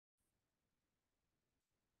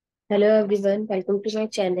Hello everyone, welcome to my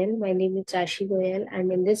channel. My name is Rashi Goel and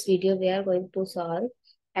in this video we are going to solve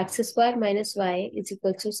x square minus y is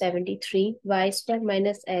equal to 73, y square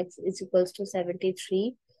minus x is equals to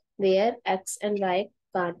 73, where x and y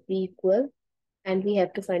can't be equal and we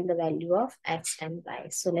have to find the value of x and y.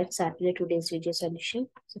 So let's start with today's video solution.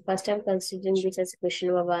 So first I'm considering this as equation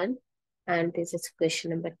number 1 and this is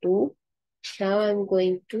equation number 2. Now I'm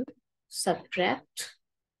going to subtract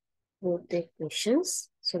both the equations.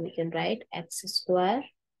 So we can write x square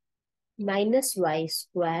minus y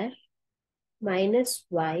square minus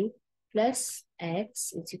y plus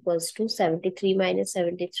x is equals to 73 minus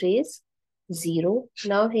 73 is 0.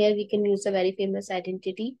 Now here we can use a very famous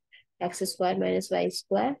identity, x square minus y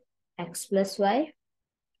square, x plus y,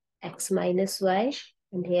 x minus y,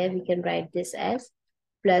 and here we can write this as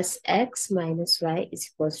plus x minus y is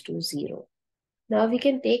equals to 0. Now we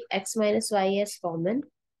can take x minus y as common.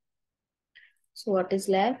 So what is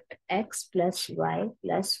left? X plus y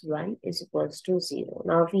plus 1 is equals to 0.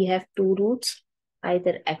 Now we have two roots.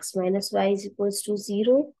 Either x minus y is equals to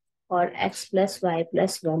 0 or x plus y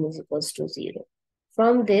plus 1 is equals to 0.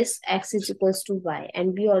 From this, x is equals to y.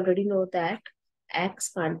 And we already know that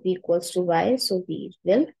x can't be equals to y. So we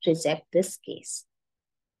will reject this case.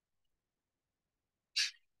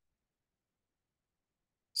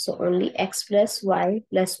 So only x plus y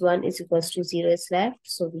plus 1 is equals to 0 is left.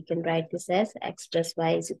 So we can write this as x plus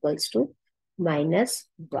y is equals to minus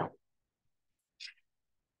 1.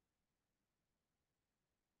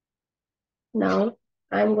 Now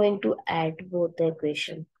I'm going to add both the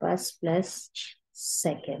equation, first plus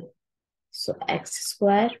second. So x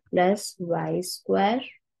square plus y square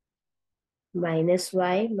minus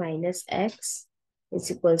y minus x is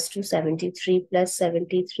equals to 73 plus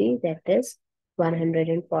 73, that is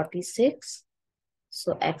 146.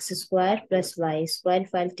 So x square plus y square,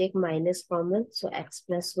 if I'll take minus common, so x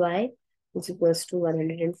plus y is equals to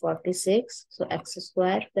 146. So x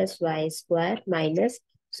square plus y square minus,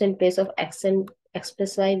 so in place of x and x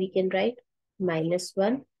plus y, we can write minus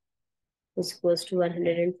 1 is equals to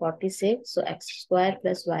 146. So x square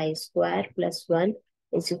plus y square plus 1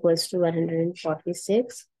 is equals to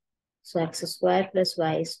 146. So x square plus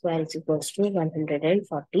y square is equals to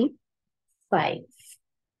 145.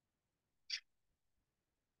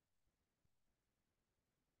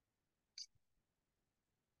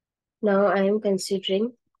 Now I am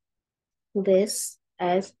considering this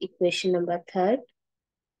as equation number 3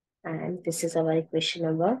 and this is our equation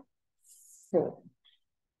number 4.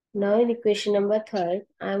 Now in equation number 3,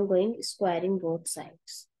 I am going squaring both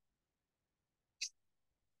sides.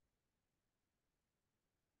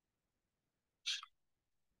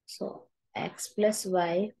 So x plus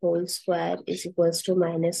y whole square is equals to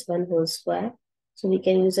minus 1 whole square. So we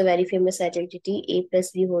can use a very famous identity, a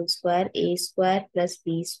plus b whole square, a square plus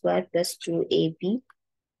b square plus 2ab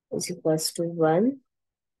is equals to 1.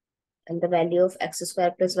 And the value of x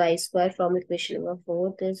square plus y square from equation number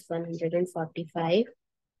 4 is 145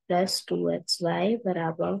 plus 2xy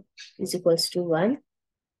barabar is equals to 1.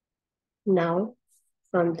 Now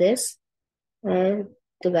from this,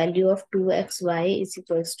 the value of 2xy is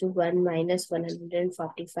equals to 1 minus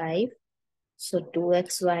 145. So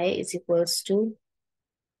 2xy is equals to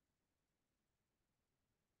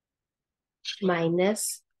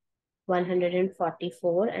minus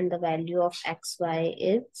 144 and the value of xy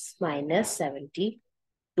is minus 72.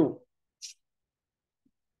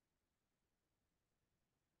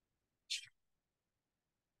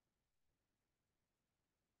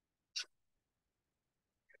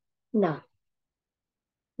 Now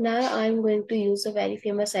I'm going to use a very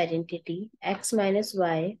famous identity, x minus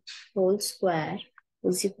y whole square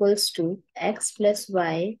is equals to x plus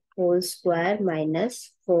y whole square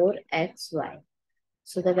minus 4xy.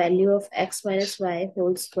 So the value of x minus y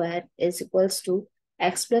whole square is equals to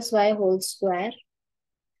x plus y whole square.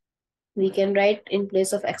 We can write in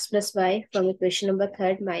place of x plus y from equation number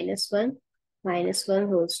 3 minus 1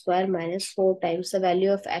 whole square minus 4 times the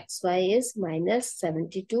value of xy is minus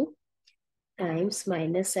 72 times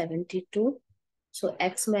minus 72. So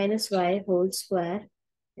x minus y whole square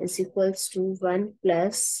is equals to 1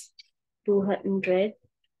 plus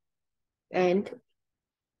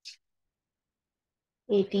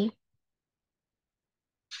 280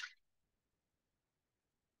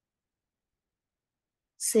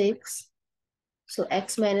 6. So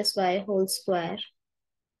x minus y whole square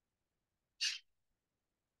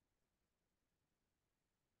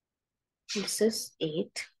this is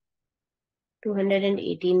 8,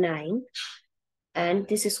 289, and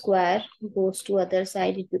this square goes to other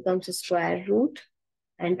side, it becomes a square root,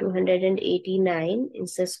 and 289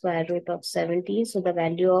 is the square root of 17. So the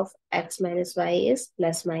value of x minus y is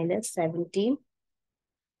plus minus 17.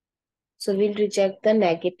 So we'll reject the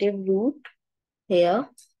negative root here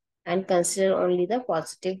and consider only the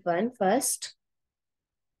positive one first.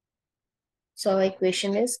 So our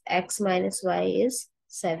equation is x minus y is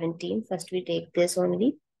 17. First we take this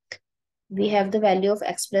only. We have the value of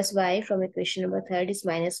x plus y from equation number 3 is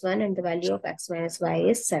minus 1 and the value of x minus y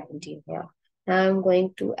is 17 here. Now I'm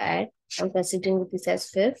going to add, I'm considering this as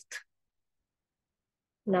fifth.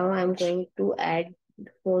 Now I'm going to add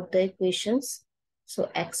both the equations. So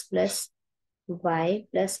x plus y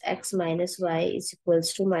plus x minus y is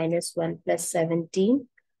equals to minus 1 plus 17.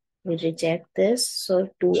 We reject this. So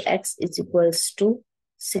 2x is equals to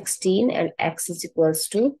 16 and x is equals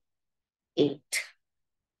to 8.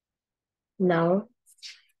 Now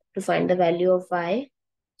to find the value of y,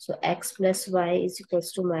 so x plus y is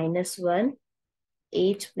equals to minus 1.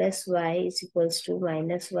 8 plus y is equals to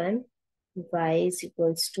minus 1. Y is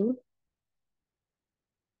equals to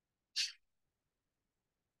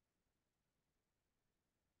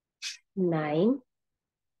 9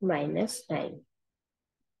 minus 9.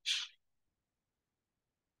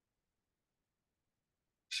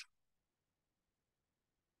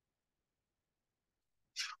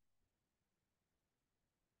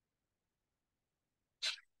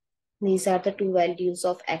 These are the two values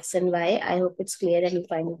of x and y. I hope it's clear and you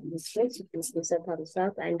find it useful. So please give a thumbs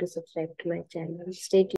up and to subscribe to my channel. Stay tuned.